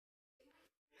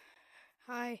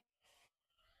Hi.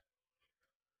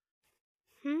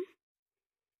 Hmm?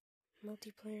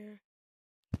 Multiplayer.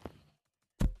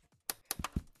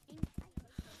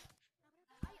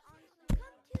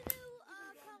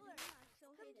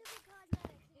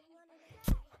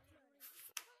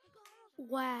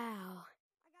 Wow.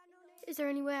 Is there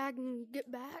any way I can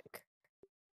get back?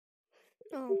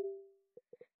 Oh.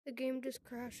 The game just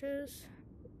crashes.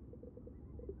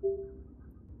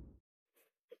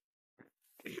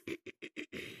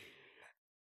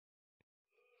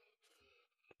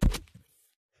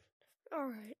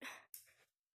 Alright.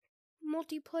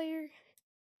 Multiplayer.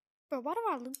 Bro, why do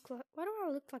I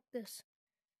look like this?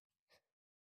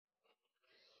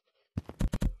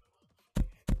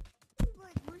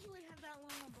 Usually have that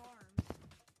long of arms.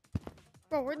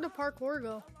 Bro, where'd the parkour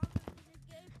go?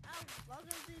 How long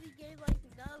into the game like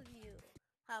none of you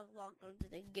have long into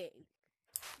the game?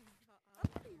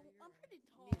 I'm pretty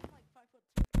tall. I'm like 5'2".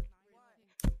 What?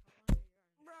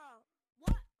 Bro,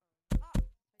 what?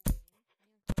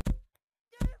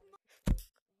 Yo. I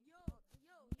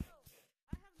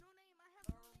have no name. You have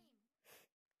no name?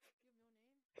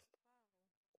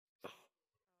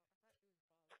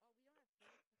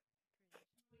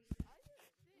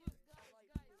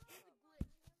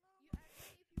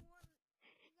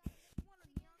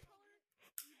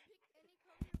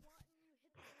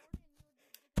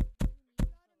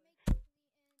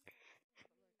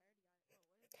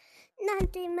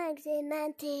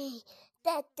 Nanti.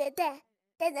 Da da da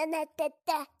da da da da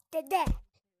da da da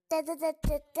da da da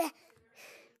da da.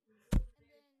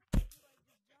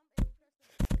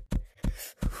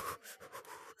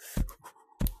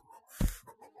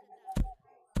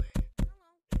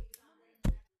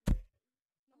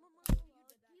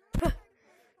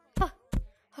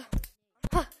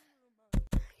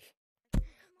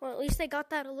 Well, at least they got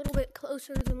that a little bit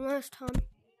closer than last time.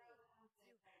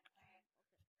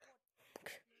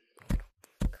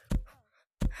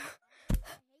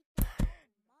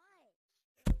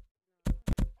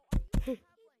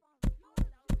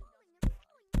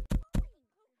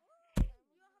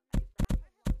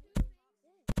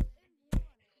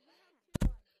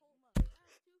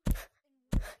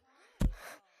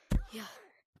 Yeah.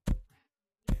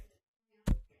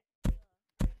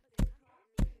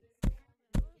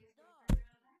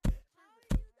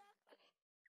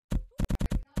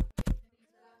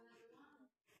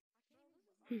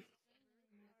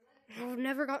 I've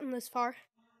never gotten this far.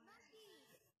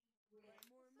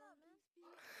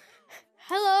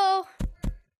 Hello.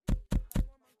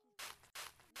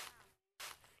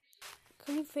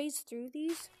 Can you phase through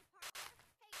these?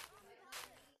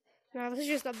 No, this is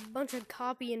just a bunch of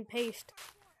copy and paste.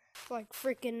 It's like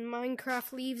freaking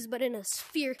Minecraft leaves, but in a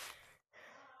sphere.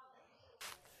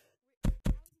 Can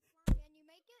you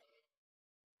make it?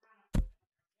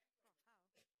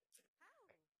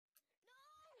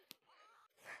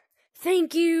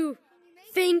 Thank you.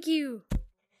 Thank you.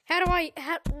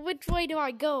 Which way do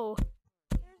I go?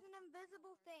 There's an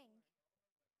invisible thing.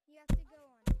 You have to go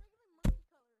on.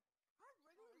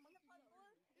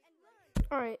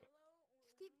 Alright.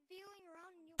 Keep feeling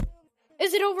around and you'll feel.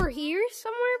 Is it over here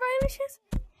somewhere by any chance?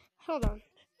 Hold on.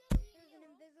 There's an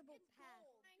invisible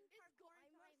path.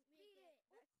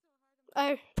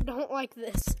 I don't like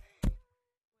this.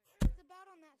 It's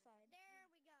about on that side. There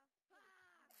we go.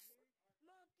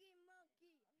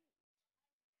 Monkey.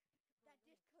 That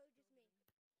just coaches me.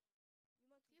 You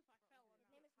must see if I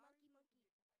fell or not. His name is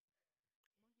Monkey.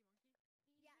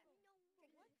 Yeah,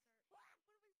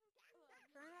 what?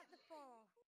 Try not to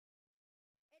fall.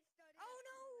 Oh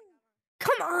no!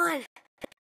 Come on!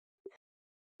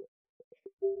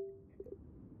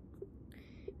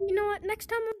 You know what? Next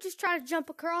time I'll just try to jump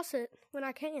across it when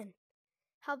I can.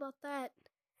 How about that?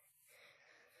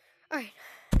 Alright.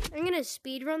 I'm gonna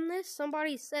speedrun this.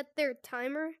 Somebody set their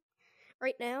timer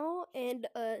right now and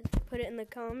put it in the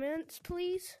comments,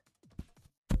 please.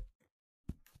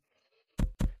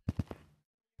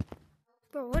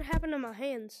 Bro, what happened to my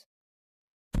hands?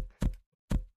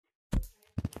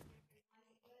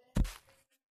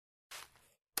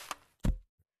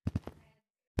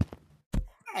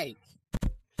 Hey.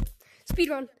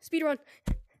 Speedrun.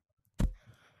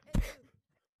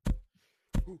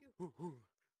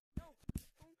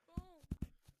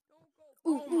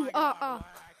 Ooh, ah.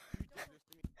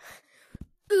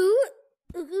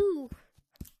 Ooh.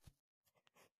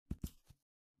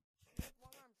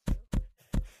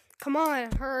 Come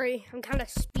on, hurry. I'm kind of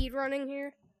speedrunning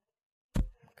here.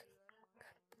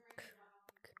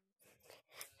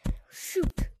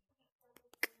 Shoot.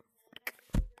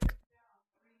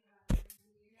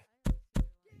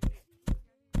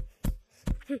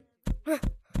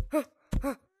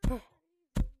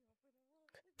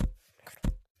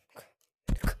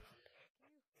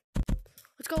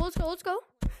 go, let's go.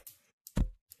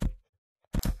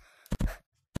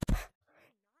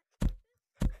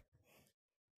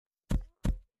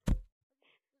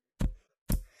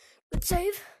 Good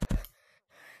save.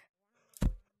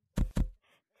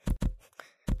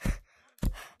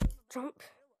 Jump.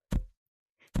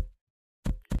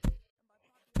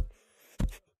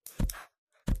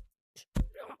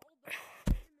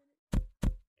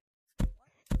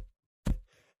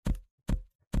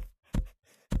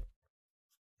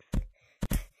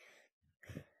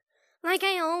 Like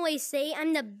I always say,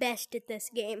 I'm the best at this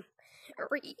game.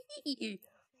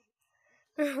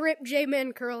 Rip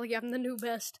J-Man Curly, I'm the new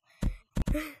best.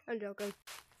 I'm joking.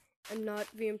 I'm not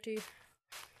VMT.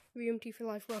 VMT for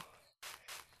life, bro.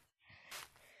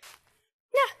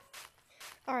 Yeah.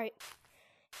 Alright.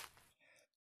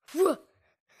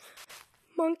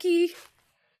 Monkey.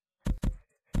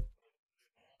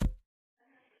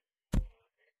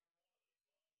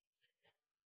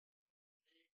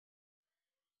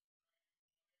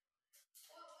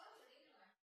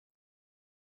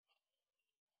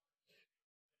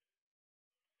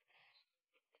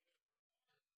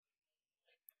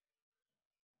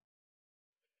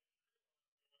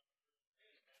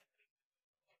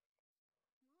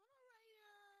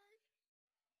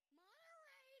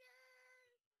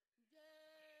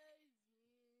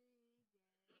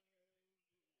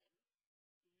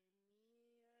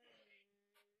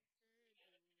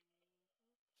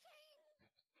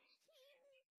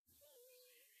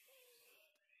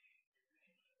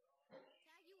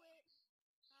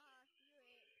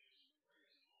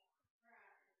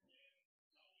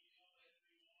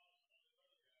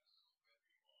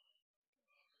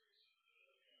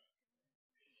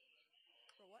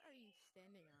 Bro, what are you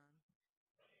standing on?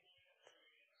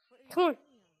 What are you Come on.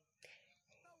 standing on?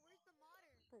 Bro, where's the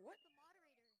moderator? Bro, what? The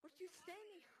moderator. What you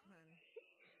standing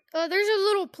on? There's a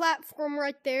little platform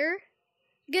right there.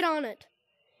 Get on it.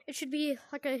 It should be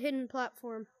like a hidden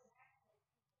platform.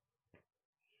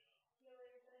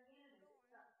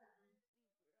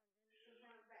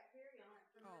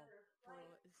 Oh, bro,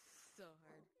 it's so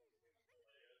hard.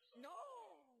 No!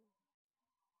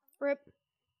 Rip.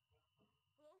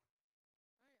 Hello?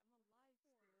 Alright,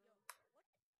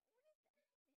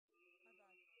 I'm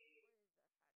on live still. Yo, what is that? My bad.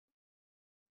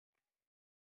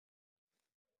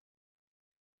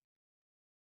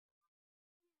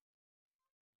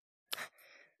 What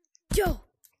is that? Yo,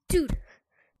 dude.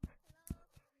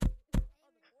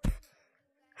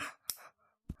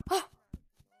 Oh,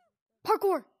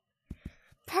 parkour.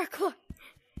 Parkour.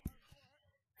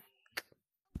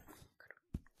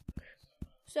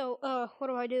 So, what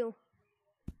do I do?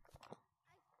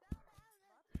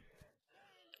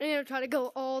 I'm gonna try to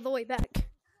go all the way back.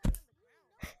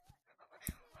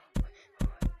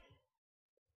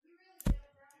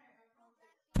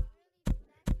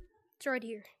 It's right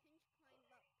here.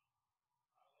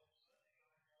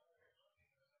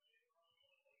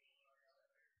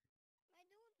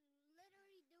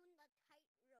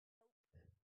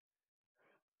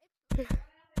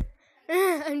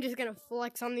 I'm just gonna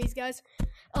flex on these guys.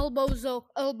 Elbozo,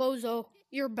 elbozo,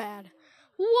 you're bad.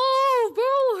 Whoa,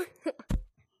 bro!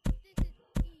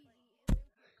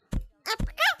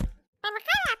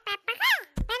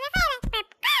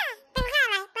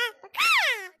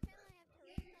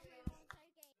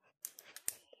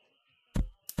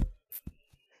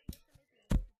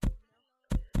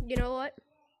 You know what?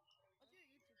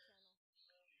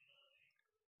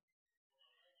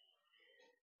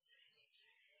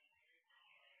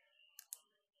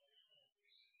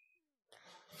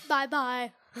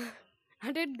 Bye-bye.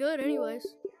 I did good anyways.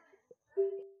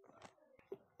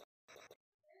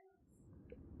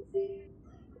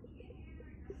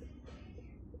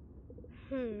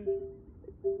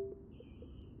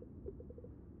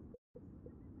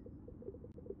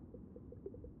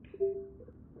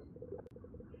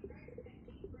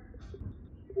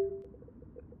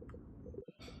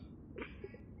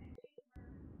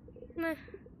 Meh.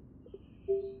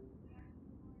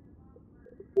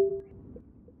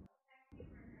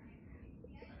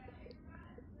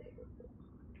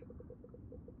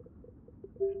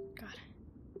 God.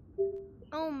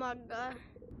 Oh my god.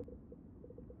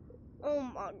 Oh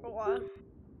my god.